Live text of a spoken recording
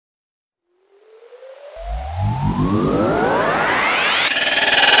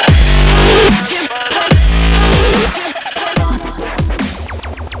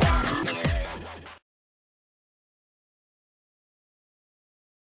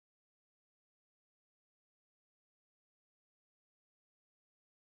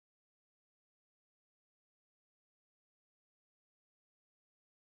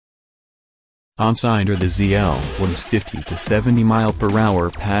Onsider the ZL1's 50 to 70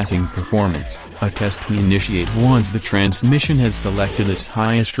 mph passing performance, a test we initiate once the transmission has selected its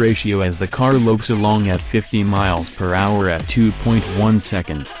highest ratio as the car lopes along at 50 mph at 2.1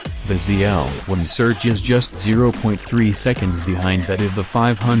 seconds. The ZL1 surge is just 0.3 seconds behind that of the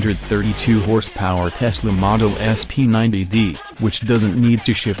 532 horsepower Tesla Model S P90D, which doesn't need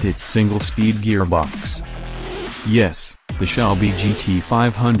to shift its single-speed gearbox. Yes, the Chevrolet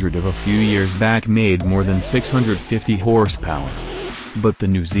GT500 of a few years back made more than 650 horsepower. But the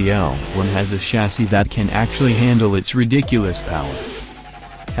new ZL1 has a chassis that can actually handle its ridiculous power.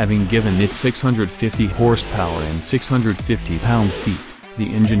 Having given it 650 horsepower and 650 pound-feet,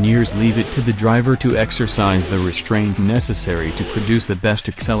 the engineers leave it to the driver to exercise the restraint necessary to produce the best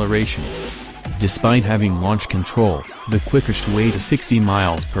acceleration. Despite having launch control, the quickest way to 60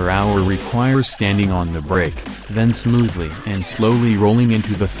 mph requires standing on the brake, then smoothly and slowly rolling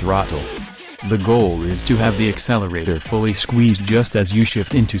into the throttle. The goal is to have the accelerator fully squeezed just as you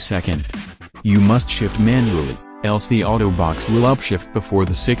shift into second. You must shift manually, else the auto box will upshift before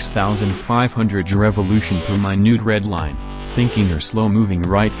the 6,500 revolution per minute red line. Thinking your slow-moving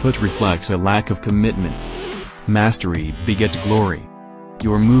right foot reflects a lack of commitment. Mastery begets glory.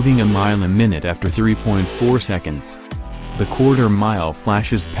 You're moving a mile a minute after 3.4 seconds. The quarter-mile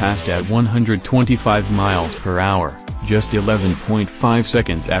flashes past at 125 mph, just 11.5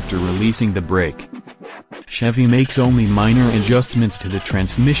 seconds after releasing the brake. Chevy makes only minor adjustments to the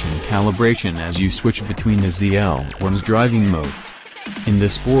transmission calibration as you switch between the ZL1's driving modes. In the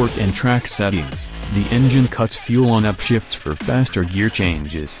Sport and Track settings, the engine cuts fuel on upshifts for faster gear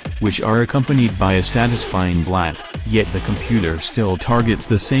changes, which are accompanied by a satisfying blat, yet the computer still targets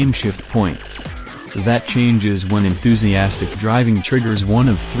the same shift points. That changes when enthusiastic driving triggers one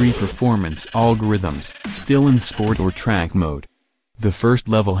of 3 performance algorithms, still in Sport or Track mode. The first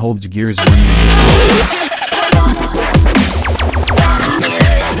level holds gears when you